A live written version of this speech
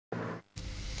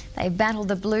They battle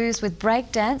the blues with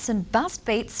breakdance and bust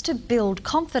beats to build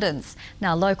confidence.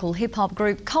 Now, local hip-hop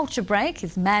group Culture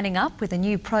is manning up with a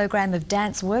new program of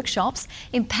dance workshops,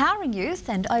 empowering youth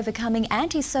and overcoming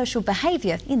antisocial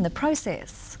behaviour in the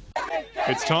process.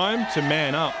 It's time to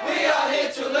man up. We are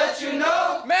here to let you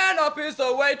know, man up is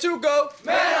the way to go.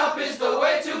 Man up is the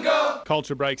way to go.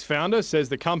 Culture Break's founder says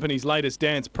the company's latest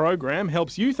dance program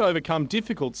helps youth overcome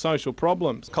difficult social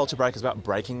problems. Culture Break is about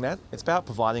breaking that. It's about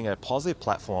providing a positive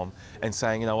platform and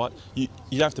saying, you know what, you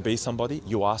don't have to be somebody,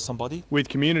 you are somebody. With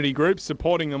community groups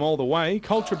supporting them all the way,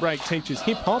 Culture Break teaches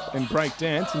hip-hop and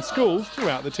breakdance in schools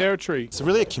throughout the territory. It's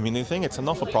really a community thing. It's a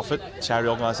not-for-profit charity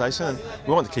organisation, and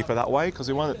we want to keep it that way because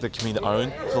we want the community to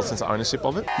own, feel a sense of ownership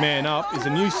of it. Man Up is a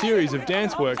new series of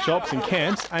dance workshops and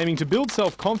camps aiming to build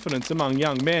self-confidence among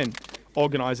young men.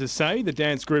 Organisers say the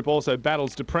dance group also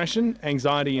battles depression,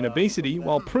 anxiety and obesity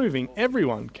while proving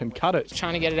everyone can cut it.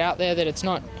 Trying to get it out there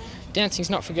that dancing's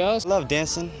not for girls. I love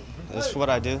dancing. That's what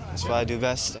I do. That's what I do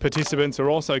best. Participants are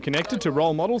also connected to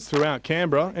role models throughout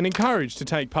Canberra and encouraged to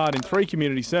take part in 3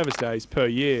 community service days per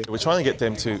year. We're trying to get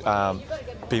them to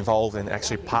be involved in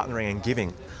actually partnering and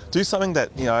giving. Do something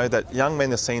that, that young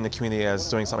men are seeing the community as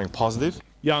doing something positive.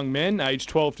 Young men aged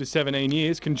 12 to 17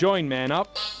 years can join Man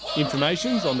Up.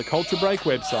 Information's on the Culture Break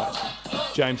website.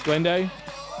 James Glenday,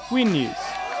 Win News.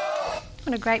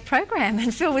 What a great program.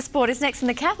 And Phil with sport is next, and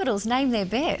the Capitals name their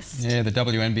best. Yeah, the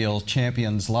WNBL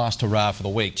champions' last hurrah for the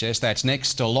week, Jess. That's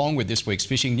next, along with this week's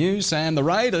fishing news. And the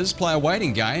Raiders play a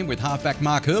waiting game with halfback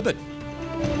Mark Herbert.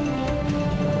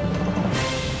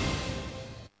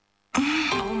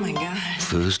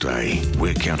 Thursday,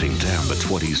 we're counting down the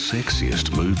 20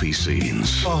 sexiest movie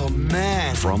scenes. Oh,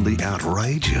 man. From the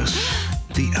outrageous,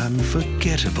 the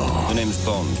unforgettable. The name's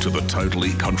Bond. To the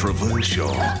totally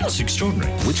controversial. That's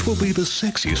extraordinary. Which will be the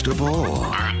sexiest of all?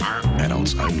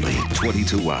 Adults only, 20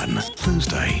 to 1,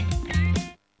 Thursday.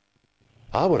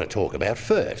 I want to talk about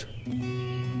FERT.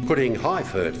 Putting high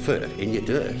FERT in your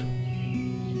dirt.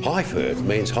 High FERT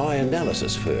means high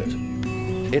analysis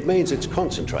FERT. It means it's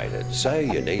concentrated, so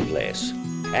you need less.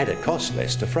 And it costs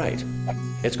less to freight.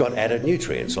 It's got added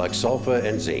nutrients like sulphur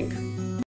and zinc.